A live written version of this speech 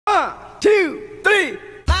2, 3.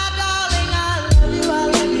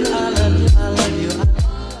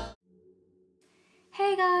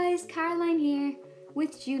 Hey guys, Caroline here,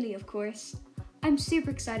 with Julie of course. I'm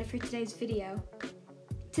super excited for today's video.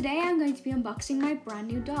 Today I'm going to be unboxing my brand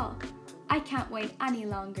new doll. I can't wait any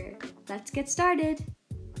longer. Let's get started.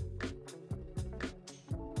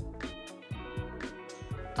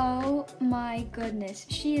 Oh my goodness,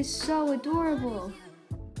 she is so adorable.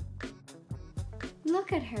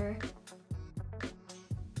 Look at her.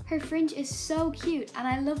 Her fringe is so cute and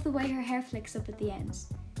I love the way her hair flicks up at the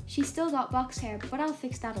ends. She's still got box hair, but I'll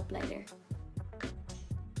fix that up later.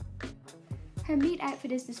 Her meat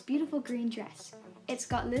outfit is this beautiful green dress. It's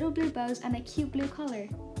got little blue bows and a cute blue collar.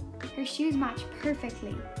 Her shoes match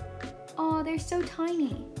perfectly. Aw, they're so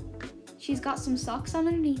tiny. She's got some socks on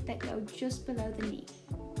underneath that go just below the knee.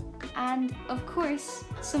 And, of course,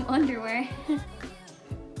 some underwear.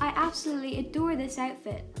 I absolutely adore this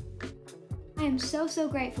outfit. I am so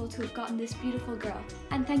grateful to have gotten this beautiful girl,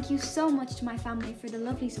 and thank you so much to my family for the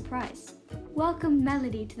lovely surprise. Welcome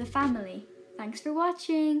Melody to the family. Thanks for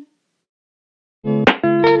watching!